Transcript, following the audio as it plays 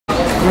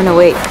I'm gonna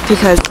wait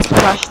because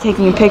Josh is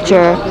taking a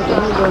picture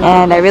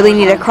and I really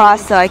need to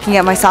cross so I can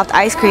get my soft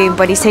ice cream,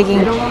 but he's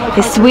taking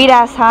his sweet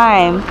ass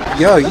time.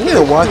 Yo, you need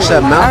to watch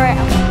that mouth. Alright.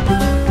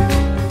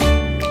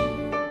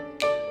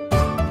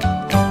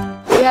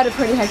 We had a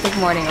pretty hectic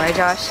morning, right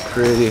Josh?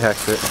 Pretty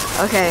hectic.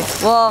 Okay,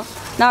 well,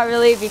 not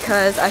really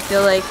because I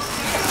feel like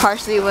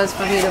partially was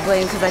for me to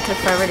blame because I took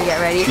forever to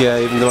get ready. Yeah,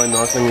 even though I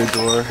knocked on your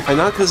door. I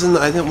knocked because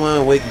I didn't want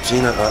to wake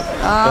Gina up.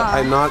 But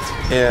I knocked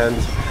and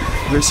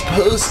we were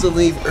supposed to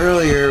leave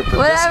earlier,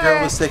 but this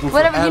girl was taking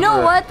forever. You know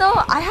what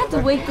though? I had to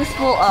wake this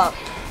fool up.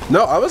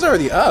 No, I was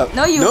already up.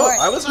 No, you weren't.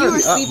 I was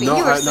already up. No,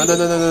 you were sleeping.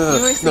 No.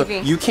 You were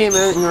sleeping. No, you came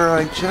in and you were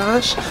like,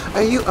 Josh,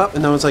 are you up?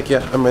 And I was like,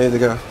 yeah, I'm ready to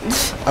go.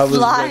 I was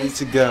ready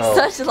to go.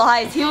 Such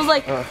lies. He was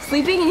like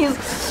sleeping and he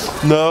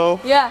was... No.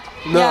 Yeah.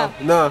 No.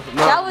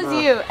 That was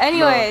you.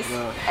 Anyways.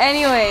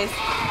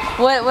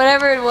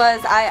 Whatever it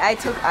was,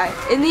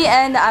 in the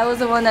end, I was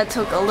the one that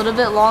took a little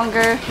bit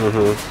longer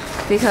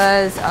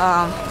because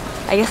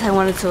I guess I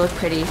wanted to look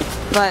pretty.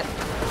 But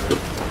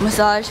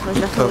massage was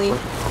definitely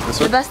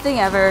the best thing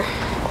ever.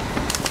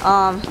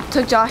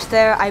 Took Josh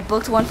there. I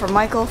booked one for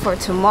Michael for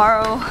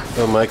tomorrow.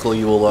 Oh, Michael,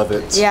 you will love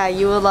it. Yeah,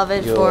 you will love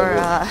it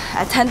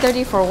at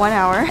 10:30 for 1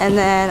 hour. And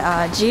then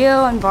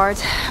Gio and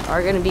Bart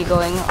are going to be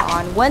going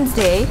on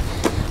Wednesday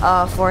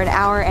for an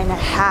hour and a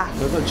half.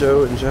 What about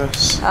Joe and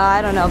Jess?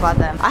 I don't know about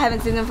them. I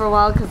haven't seen them for a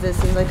while because it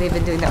seems like they've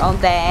been doing their own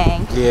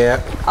thing. Yeah.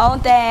 Own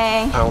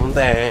thing. Own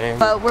thing.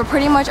 But we're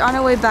pretty much on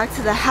our way back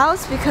to the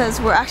house because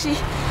we're actually,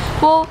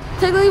 well,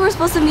 technically we're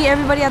supposed to meet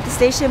everybody at the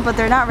station, but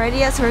they're not ready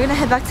yet, so we're gonna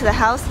head back to the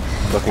house.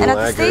 And at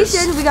the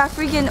station, we got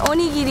freaking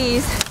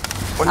onigiris.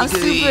 I'm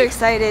super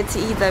excited to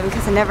eat them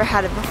because I never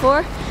had it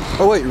before.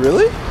 Oh wait,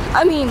 really?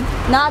 I mean,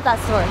 not at that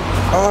store.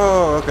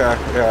 Oh, okay,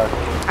 yeah.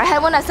 I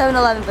had one at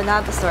 7-Eleven, but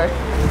not at the store.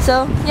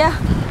 So, yeah,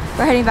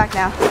 we're heading back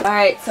now.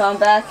 Alright, so I'm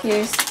back.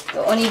 Here's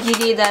the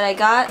onigiri that I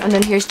got. And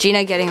then here's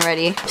Gina getting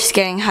ready. She's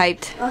getting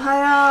hyped.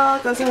 Ohayou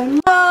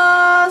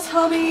gozaimasu,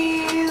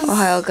 homies!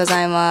 Ohayou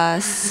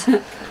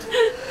gozaimasu.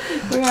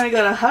 We're gonna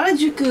go to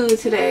Harajuku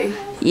today.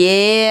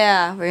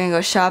 Yeah, we're gonna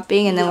go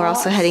shopping and then we're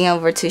also heading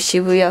over to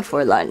Shibuya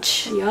for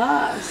lunch.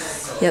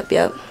 Yes. Yep.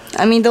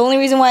 I mean, the only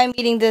reason why I'm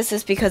eating this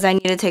is because I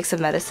need to take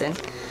some medicine.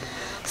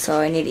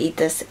 So I need to eat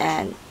this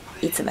and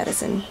eat some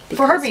medicine.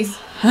 For herpes.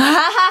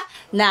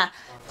 Nah,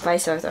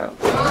 vice versa.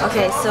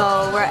 Okay,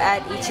 so we're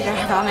at Ichida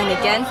Ramen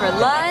again for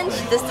lunch.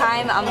 This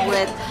time I'm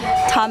with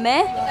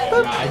Tame,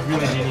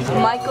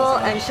 Michael,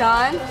 and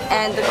Sean.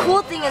 And the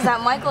cool thing is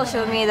that Michael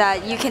showed me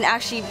that you can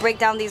actually break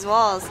down these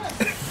walls.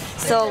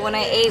 So when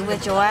I ate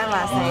with Joanne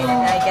last night,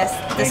 I guess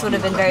this would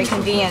have been very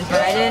convenient,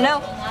 but I didn't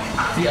know.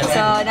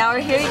 So now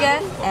we're here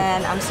again,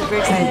 and I'm super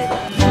excited.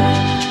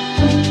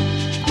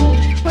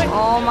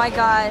 Oh my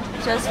god,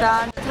 just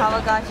found the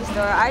Tamagotchi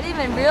store. I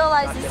didn't even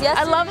realize this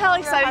yesterday. I love how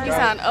excited you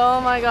sound.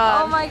 Oh my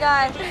god. Oh my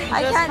god.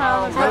 I can't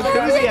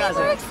be any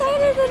more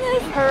excited than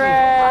this.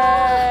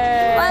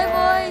 Hooray! My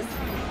voice.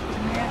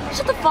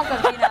 Shut the fuck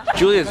up, Gina.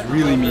 Julia's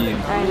really mean.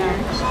 I know.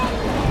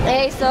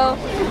 Hey, so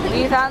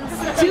we found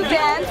 2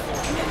 fans.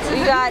 We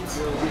got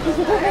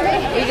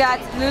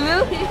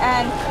Lulu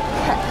and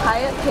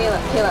Kayla.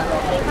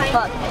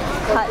 Fuck.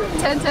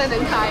 Tenten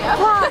and Kaya.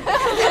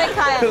 Tenten and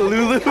Kaya.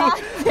 Lulu?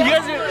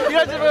 You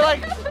guys were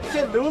like,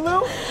 Lulu?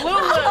 Lulu!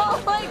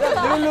 Oh my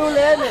god.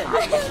 Lululemon.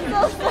 I'm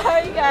so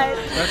sorry, guys.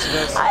 That's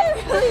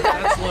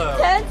That's low.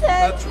 Tenten.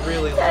 That's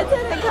really low.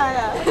 Tenten and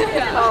Kaya.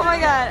 Oh my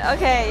god.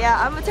 Okay,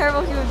 yeah, I'm a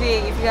terrible human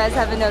being if you guys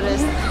haven't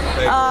noticed.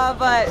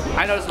 But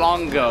I noticed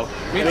long ago.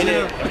 Me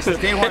too. This is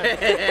day one.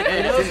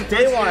 This is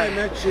day one. I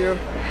met you.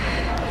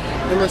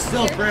 And we're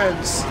still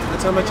friends.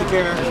 That's how much you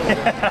care.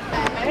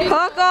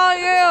 fuck all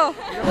you!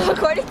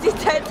 According to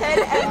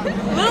Tenten and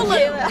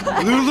Lulu.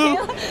 Lulu?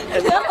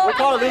 We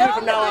call her Lulu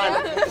from now on.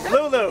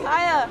 Lulu.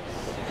 Kaya.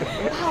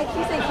 I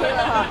keep saying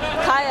Kayla, huh?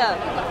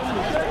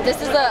 Kaya.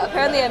 This is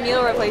apparently a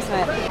meal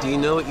replacement. Do you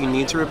know what you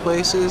need to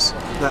replace is?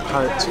 That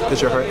heart,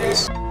 because your heart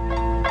is.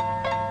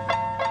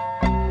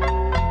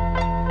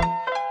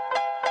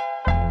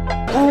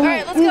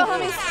 Alright, let's go,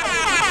 homies.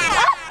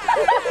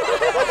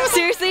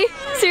 Seriously?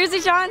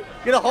 Seriously, Sean?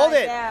 You're gonna hold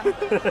it.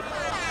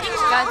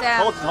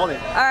 Goddamn. Hold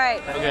it.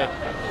 Alright. Okay.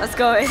 Let's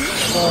go in.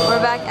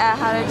 We're back at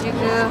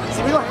Harajuku.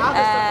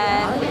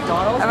 And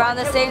around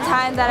the same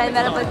time that I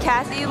met up with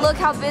Cassie, look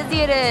how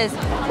busy it is.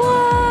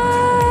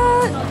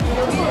 What?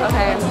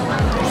 Okay.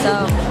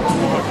 So,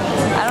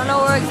 I don't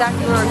know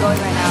exactly where we're going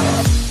right now.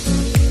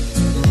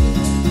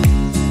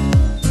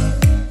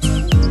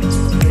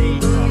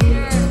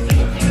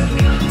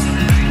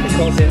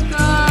 Close it.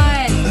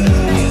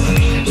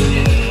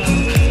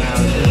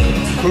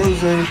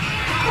 Closing.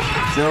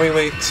 Now we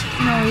wait.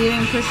 No, you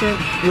didn't push it.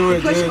 No, I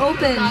Push did.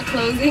 open. Not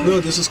closing. No,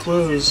 this is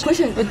closed. Push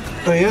it.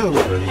 I am.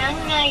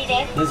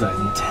 This is an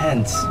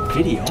intense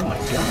video. Oh my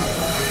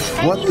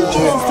god. What the?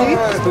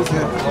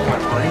 Okay.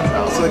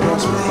 It's like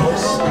most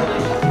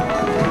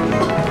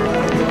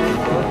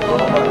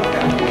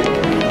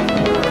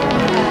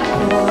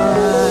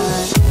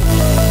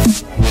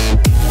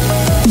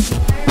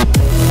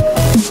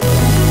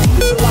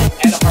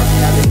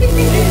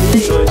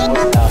things.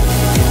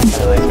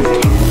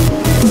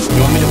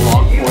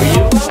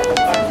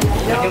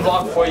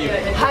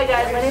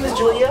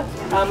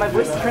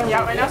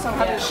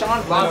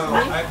 Sean vlogs me,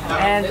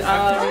 and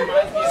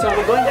so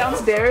we're going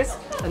downstairs,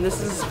 and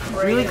this is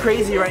really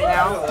crazy right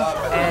now,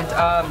 and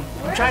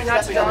I'm trying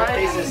not to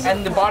die,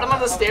 and the bottom of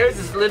the stairs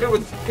is littered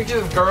with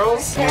pictures of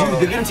girls. Dude,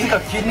 they're gonna take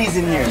our kidneys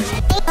in here.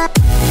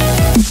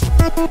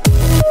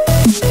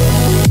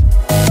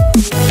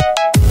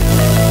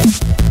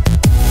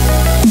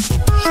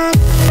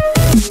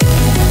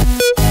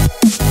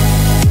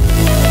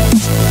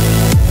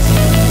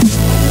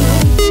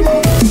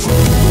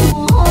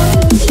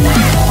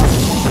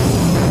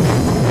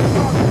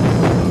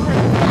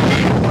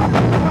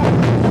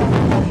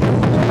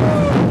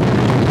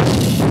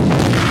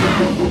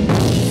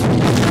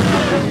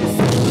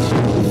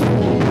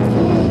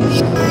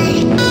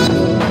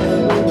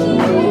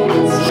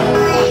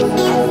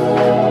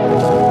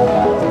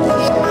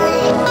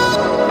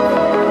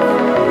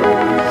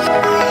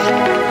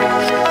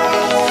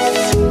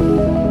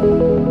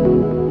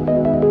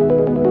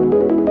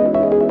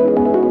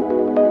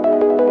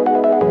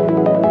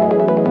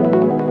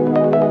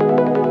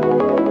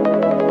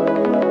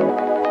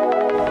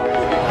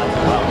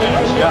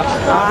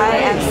 I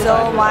am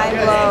so mind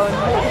blown.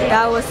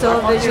 That was so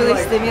visually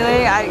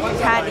stimulating. I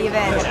can't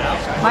even.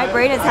 My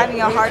brain is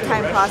having a hard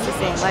time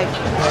processing. Like,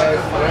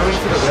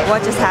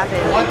 what just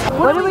happened?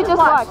 What did we just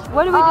watch?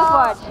 What did we just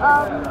watch?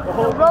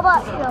 The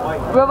robot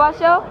show. Robot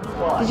show?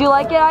 Did you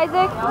like it,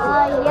 Isaac?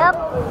 Yep.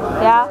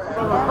 Yeah?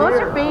 What was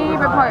your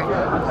favorite part?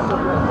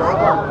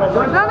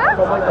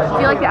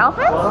 Do you like the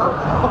outfits?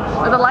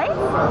 Or the lights?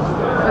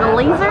 Or the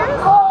lasers?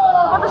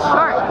 What about the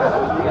shark?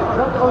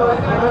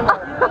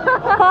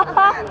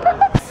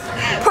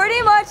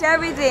 Pretty much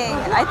everything.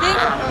 I think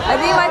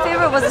my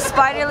favorite was the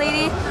spider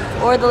lady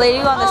or the lady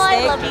on the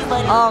snake. I love you,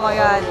 buddy. Oh my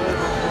god.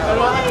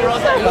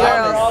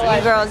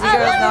 You girls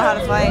know how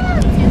to fight.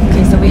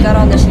 Okay, so we got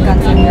on the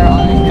Shinkansen, we are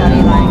on the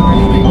Hikari line. We're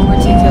heading over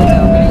to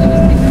Kyoto.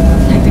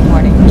 Hectic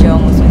morning. Joe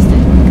almost missed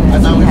it.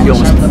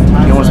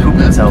 He almost pooped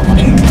himself.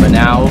 But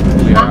now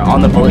we are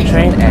on the bullet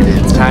train and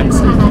it's time to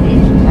sleep.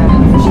 Yeah,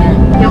 for sure.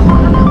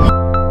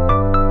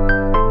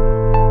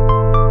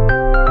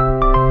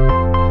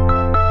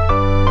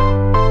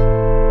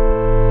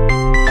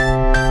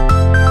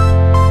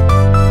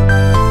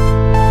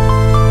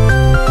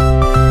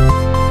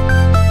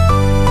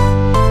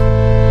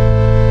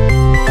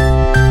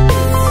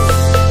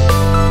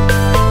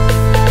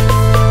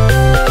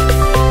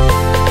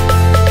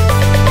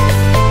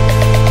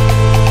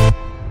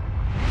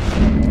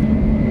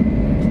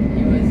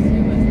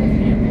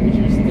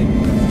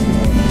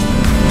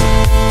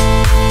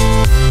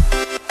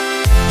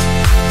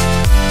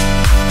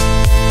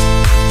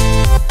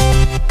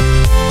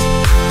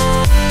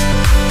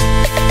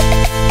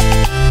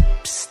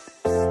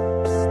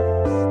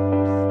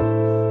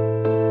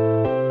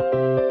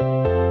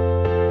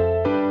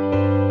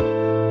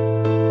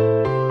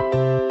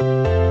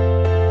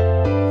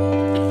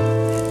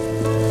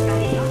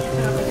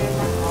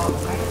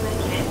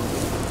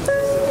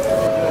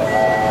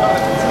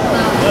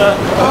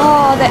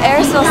 Oh, the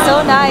air smells so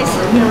nice.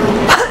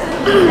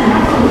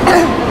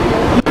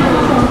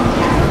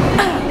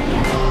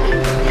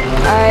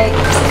 Alright,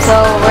 so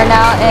we're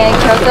now in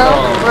Kyoto.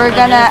 We're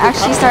gonna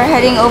actually start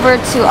heading over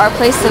to our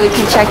place so we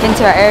can check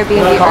into our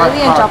Airbnb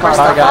early and drop our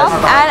stuff off.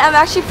 And I'm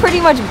actually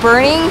pretty much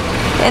burning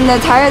in the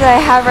tire that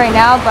I have right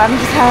now, but I'm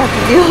just gonna have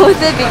to deal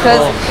with it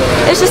because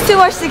it's just too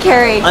much to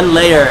carry.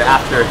 Unlayer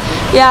after.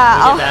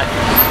 Yeah,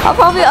 I'll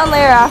probably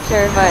unlayer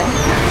after, but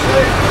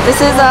this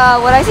is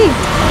what I see.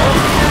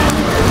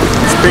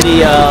 It's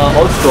pretty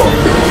old school.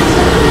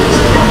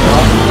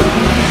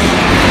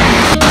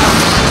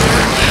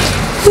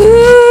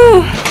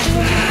 Woo!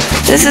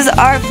 This is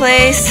our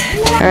place.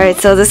 Alright,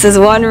 so this is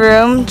one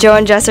room. Joe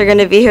and Jess are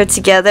gonna be here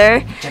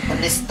together.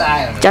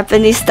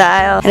 Japanese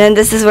style. And then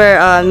this is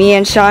where me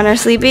and Sean are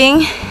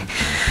sleeping.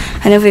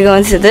 And if we go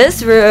into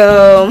this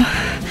room,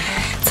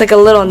 it's like a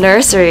little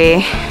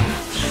nursery.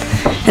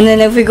 And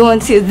then if we go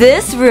into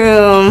this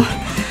room,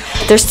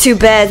 there's two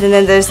beds, and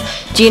then there's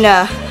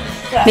Gina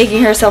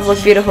making herself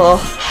look beautiful.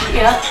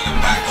 Yeah.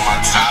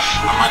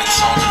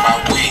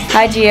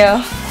 Hi,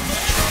 Gio.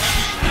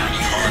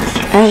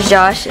 And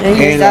Josh. And then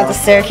here's down the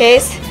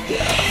staircase.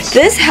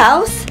 This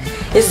house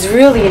is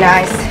really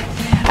nice.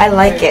 I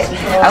like it.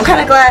 I'm kind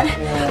of glad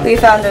we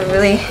found a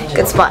really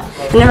good spot.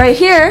 And then right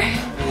here,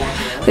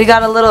 we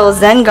got a little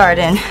Zen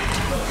garden.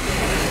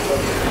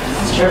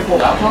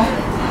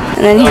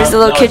 And then here's the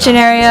little kitchen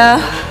area.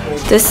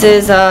 This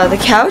is the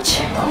couch.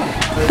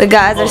 The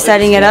guys are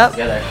setting it up.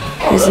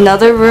 There's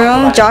another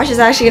room. Josh is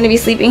actually going to be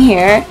sleeping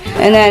here.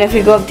 And then if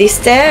we go up these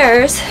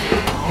stairs,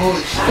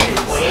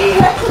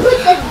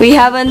 we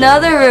have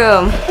another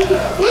room.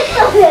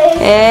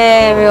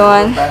 Hey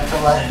everyone.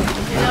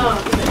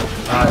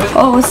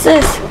 Oh, what's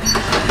this?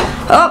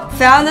 Oh,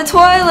 found the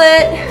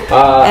toilet.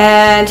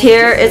 And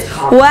here is,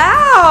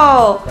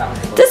 wow!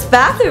 This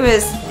bathroom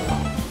is,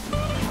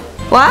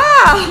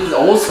 wow! This is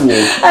old school.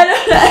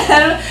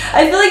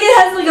 I feel like it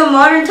has like a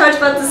modern touch,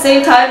 but at the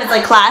same time it's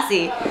like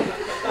classy.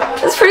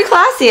 It's pretty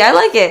classy, I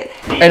like it.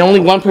 And only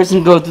one person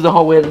can go through the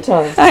hallway at a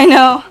time. I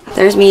know.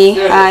 There's me,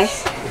 hi.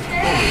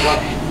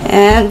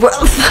 And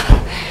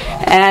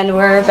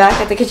we're back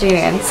at the kitchen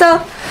again. So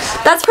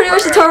that's pretty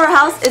much the tour of our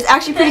house. It's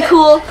actually pretty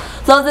cool.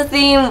 Love the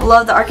theme,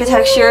 love the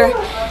architecture.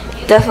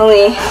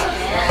 Definitely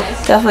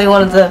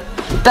one of the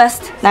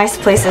best, nice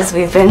places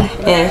we've been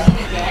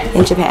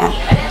in Japan.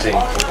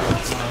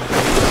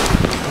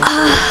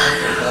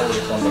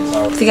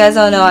 If you guys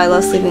don't know, I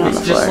love sleeping on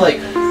the floor.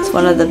 It's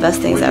one of the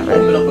best things ever.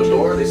 Open up a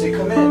door, they say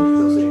come in.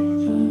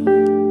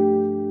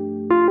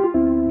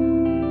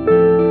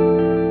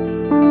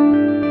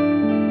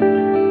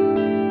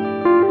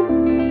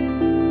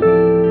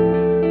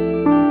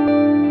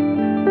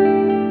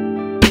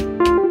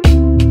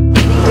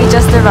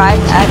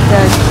 Arrived at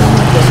the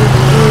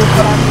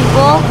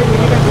temple.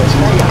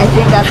 I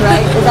think that's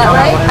right. Is that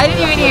right? I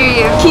didn't even hear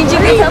you.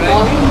 Kinjuku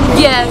temple?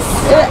 Yes.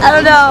 I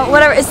don't know.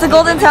 Whatever. It's the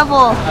Golden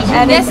Temple.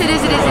 And Yes, it is.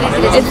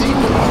 It's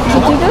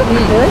Kinjuku?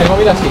 Really?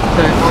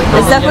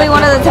 It's definitely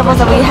one of the temples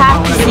that we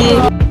have to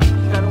see.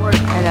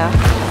 I know.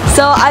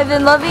 So I've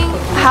been loving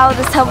how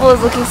this temple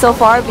is looking so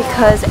far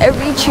because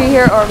every tree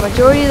here, or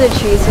majority of the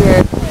trees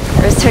here,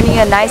 is turning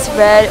a nice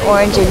red,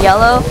 orange, and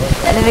yellow,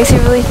 and it makes me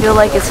really feel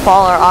like it's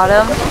fall or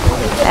autumn.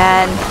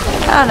 And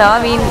I don't know,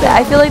 I mean,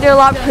 I feel like they're a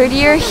lot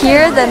prettier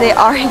here than they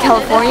are in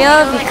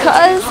California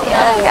because,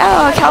 I don't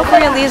know,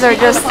 California leaves are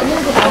just,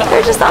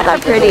 they're just not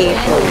that pretty.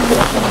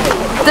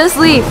 This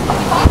leaf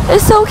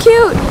is so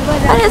cute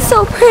and it's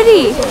so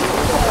pretty.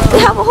 They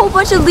have a whole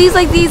bunch of leaves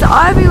like these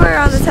everywhere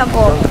on the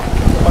temple.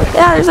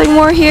 Yeah, there's like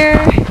more here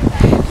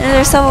and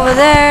there's some over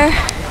there.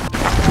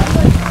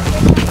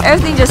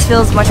 Everything just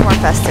feels much more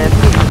festive.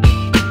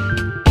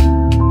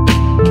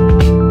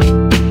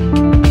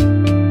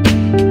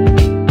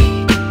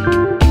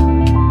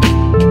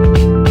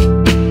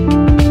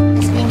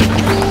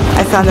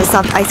 I found this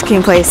soft ice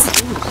cream place.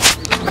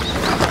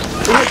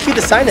 Look how cute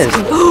the sign is.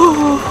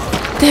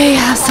 They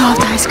have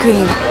soft ice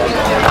cream.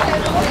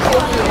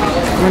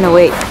 I'm gonna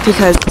wait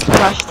because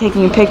Josh is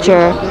taking a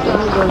picture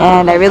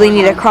and I really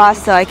need to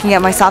cross so I can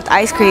get my soft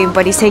ice cream,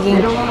 but he's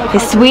taking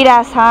his sweet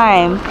ass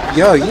time.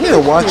 Yo, you need to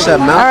watch that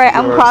mouth. Alright,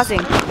 I'm crossing.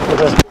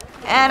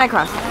 And I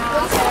crossed.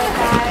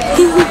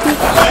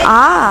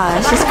 Ah,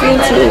 it's just green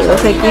tea. It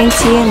looks like green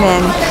tea and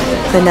then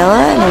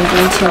vanilla and then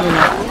green tea and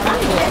vanilla.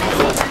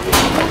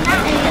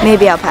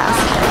 Maybe I'll pass.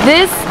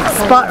 This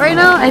spot right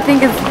now, I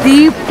think is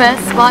the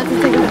best spot to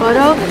take a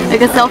photo,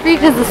 like a selfie,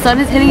 because the sun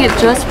is hitting it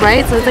just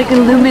right, so it's like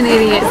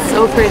illuminating it. It's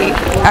so pretty.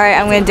 Alright,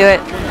 I'm gonna do it.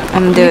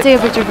 I'm gonna do it. Take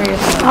a picture for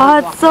yourself. Oh,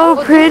 it's so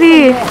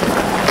pretty.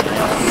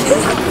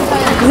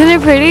 Isn't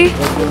it pretty?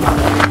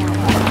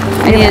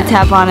 I need to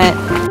tap on it.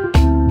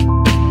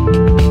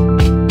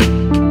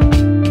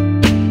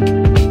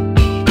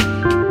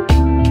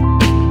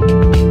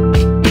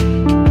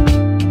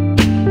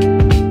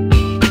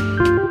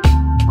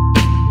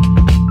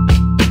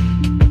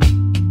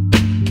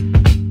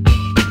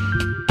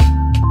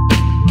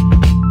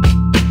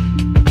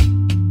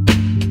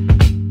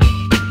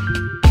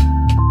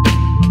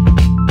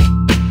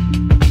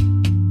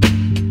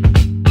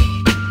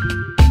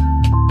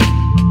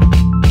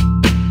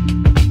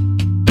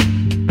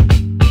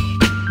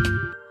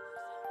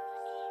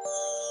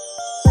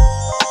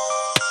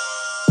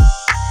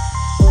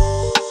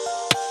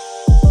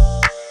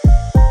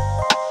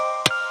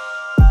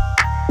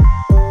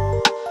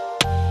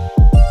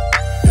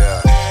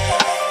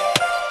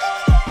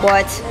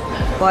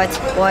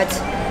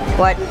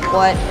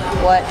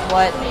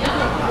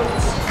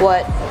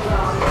 What?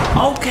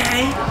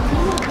 Okay.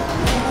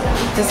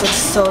 This looks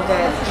so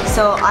good.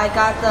 So I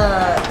got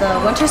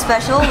the winter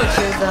special, which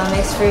is the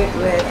mixed fruit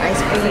with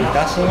ice cream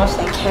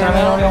and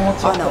caramel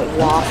on a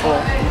waffle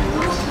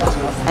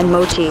and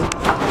mochi.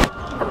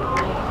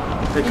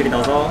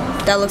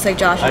 That looks like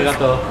Josh's.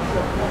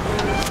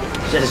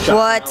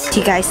 What? Do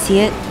you guys see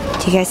it?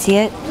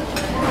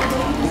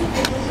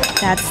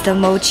 That's the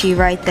mochi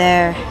right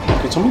there.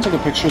 Can someone take a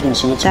picture of them and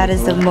send it to me? That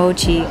is the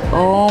mochi.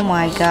 Oh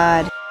my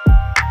god.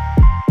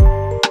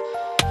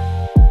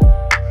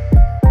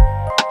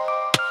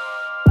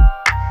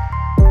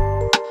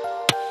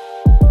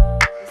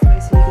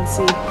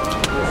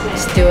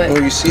 Let's do it. Oh,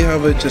 you see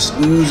how it just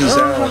oozes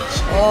out?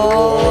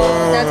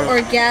 Oh, that's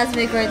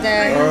orgasmic right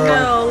there.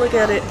 No, look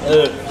at it.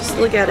 Just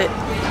look at it.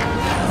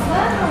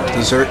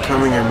 Dessert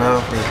coming in your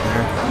mouth right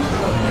there.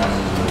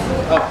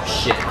 Oh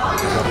shit.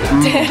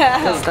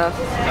 Good stuff.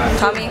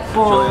 Tommy?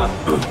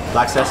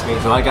 Black sesame.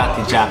 So I got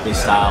the Japanese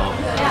style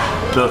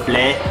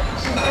buffet.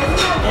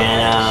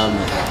 And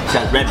it's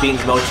got red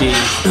beans mochi,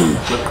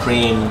 whipped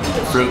cream,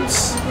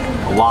 fruits,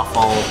 a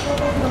waffle,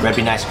 red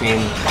bean ice cream,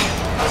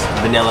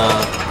 vanilla,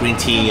 green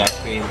tea ice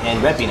cream,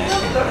 and red bean ice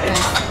cream. Okay.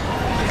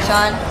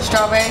 Sean,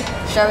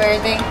 strawberry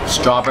thing?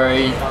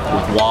 Strawberry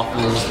with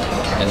waffles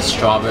and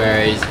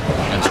strawberries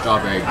and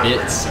strawberry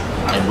bits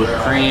and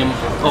whipped cream.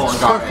 Oh, and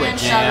strawberry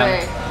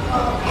jam.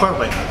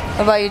 Cornflake.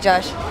 What about you,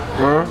 Josh?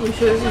 Huh? You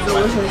sure this is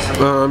delicious?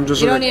 I'm just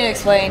You don't need to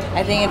explain.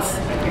 I think it's...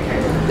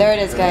 There it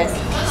is, guys.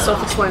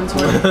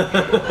 Self-explanatory.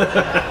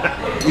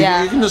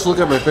 Yeah. You can just look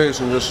at my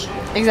face and just...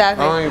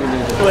 Exactly. I don't even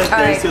need to.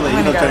 Alright,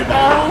 I'm gonna go.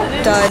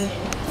 Done.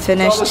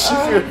 Finished.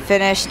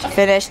 Finished.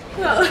 Finished.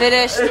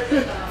 Finished.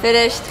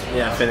 Finished.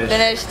 Yeah, finished.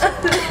 Finished.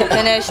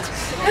 Finished.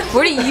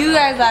 What are you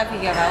guys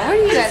laughing about? What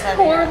are you guys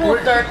laughing about?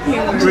 Horrible dark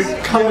humor.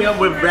 We're coming up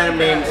with random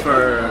names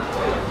for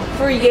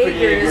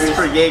Jaegers.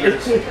 For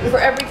Jaegers. For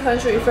every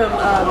country from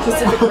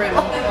Pacific Rim.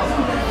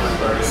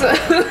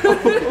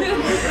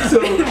 So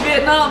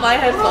Vietnam, I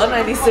had Fun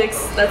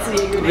 96. That's the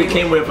Jaeger name. We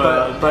came with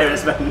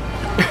Paris by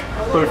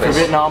For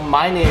Vietnam,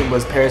 my name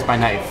was Paris by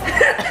Night.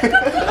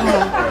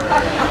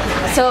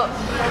 So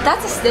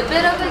that's a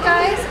snippet of it,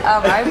 guys.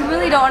 I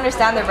really don't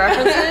understand the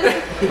references,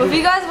 but if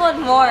you guys want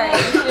more,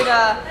 you should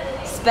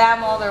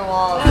spam all their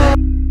walls.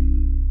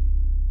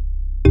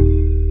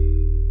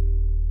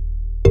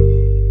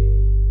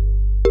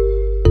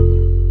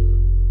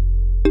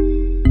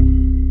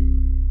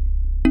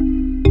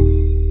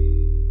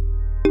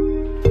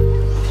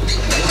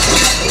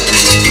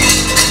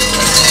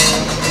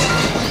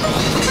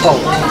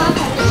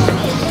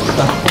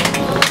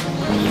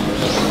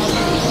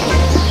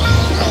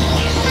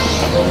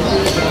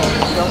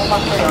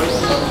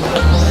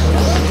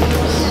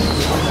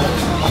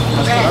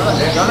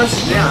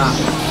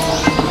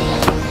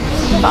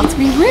 About to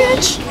be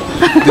rich.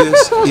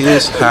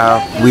 This is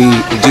how we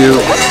do.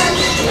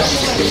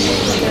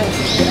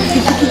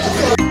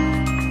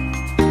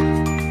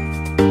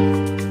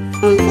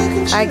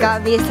 I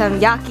got me some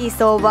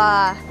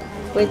yakisoba,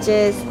 which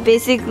is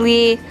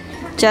basically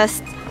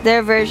just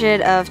their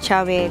version of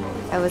chow mein,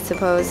 I would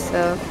suppose.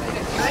 So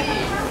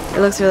it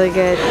looks really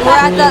good. We're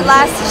at the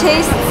last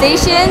chase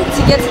station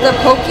to get to the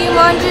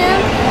Pokemon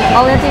gym.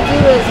 All we have to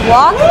do is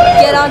walk,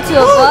 get onto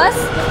a bus,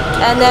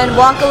 and then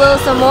walk a little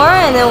some more,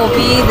 and then we'll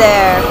be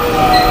there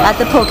at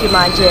the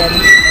Pokemon gym.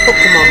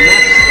 Pokemon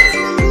Max.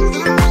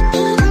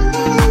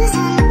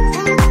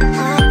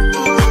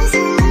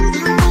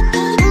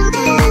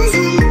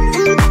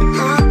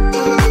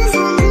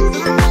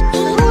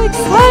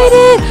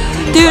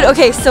 Dude,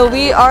 okay, so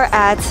we are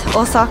at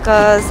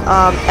Osaka's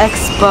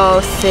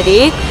Expo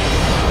City,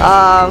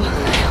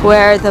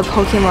 where the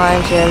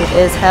Pokemon gym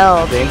is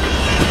held.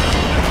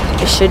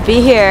 It should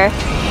be here,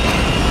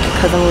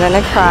 because I'm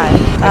gonna cry.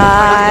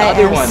 I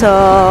am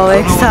so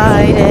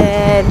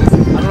excited.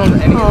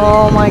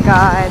 Oh my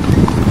god.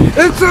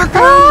 It's a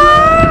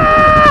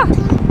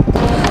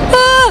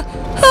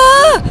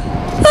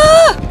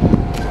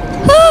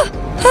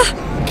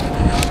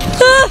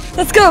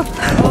Let's go.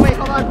 Oh wait,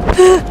 hold on.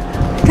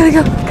 Gotta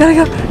go, gotta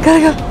go, gotta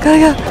go, gotta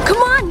go.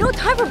 Come on, no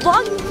time for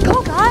vlogging.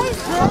 Go, guys.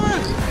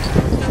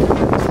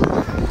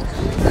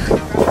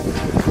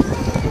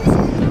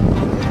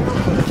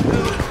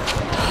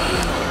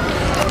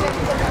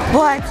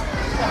 What?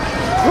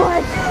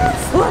 What?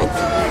 What?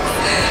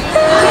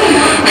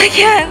 I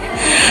can't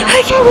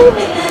believe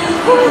it.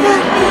 Oh my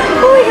god.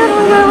 Oh my god,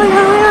 oh my god, oh my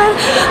god, oh my god.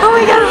 Oh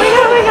my god, oh my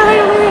god, oh my god,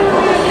 oh my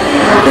god.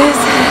 This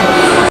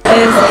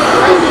is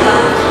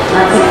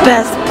the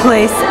best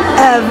place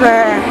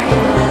ever.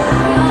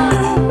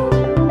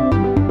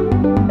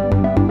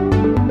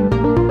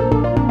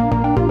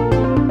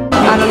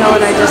 I don't know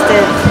what I just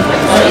did,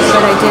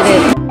 but I did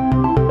it.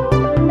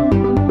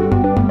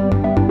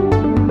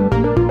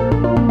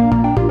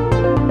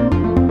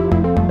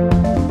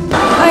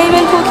 I'm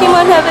in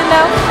Pokemon heaven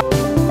now.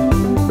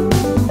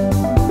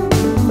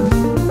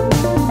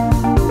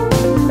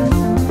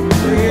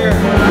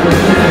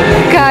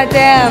 God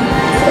damn.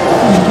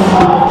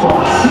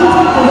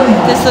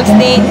 This looks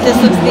neat, this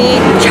looks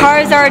neat.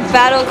 Charizard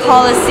Battle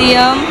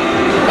Coliseum.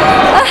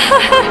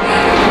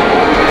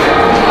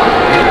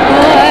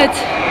 What?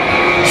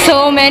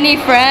 So many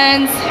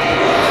friends.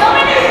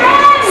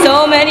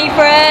 So many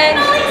friends.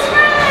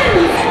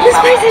 This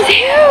place is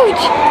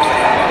huge.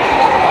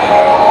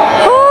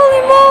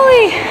 Holy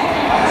moly.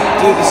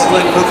 Dude, this is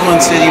like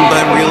Pokemon Stadium, but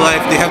in real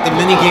life, they have the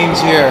mini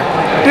games here.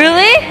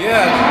 Really?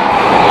 Yeah.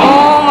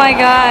 Oh my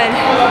god.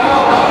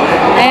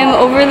 I am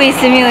overly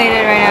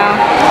stimulated right now.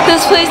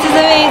 This place is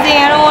amazing.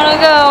 I don't want to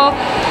go.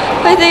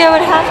 I think I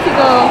would have to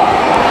go.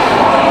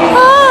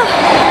 Ah,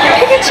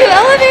 Pikachu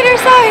elevator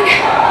sign.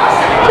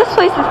 This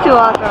place is too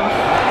awesome.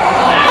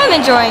 I'm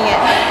enjoying it.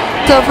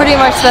 So pretty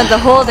much spent the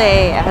whole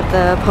day at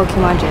the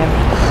Pokemon gym.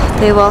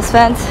 Day well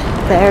spent.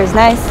 The air is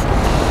nice.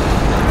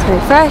 It's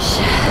very fresh.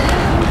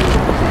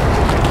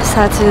 Just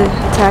had to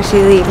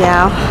actually leave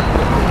now.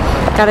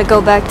 Gotta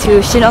go back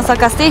to Shin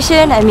Osaka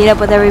Station and meet up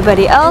with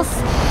everybody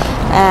else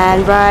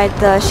and ride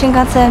the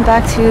Shinkansen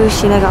back to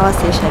Shinagawa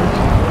Station.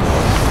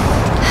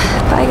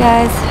 Bye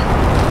guys.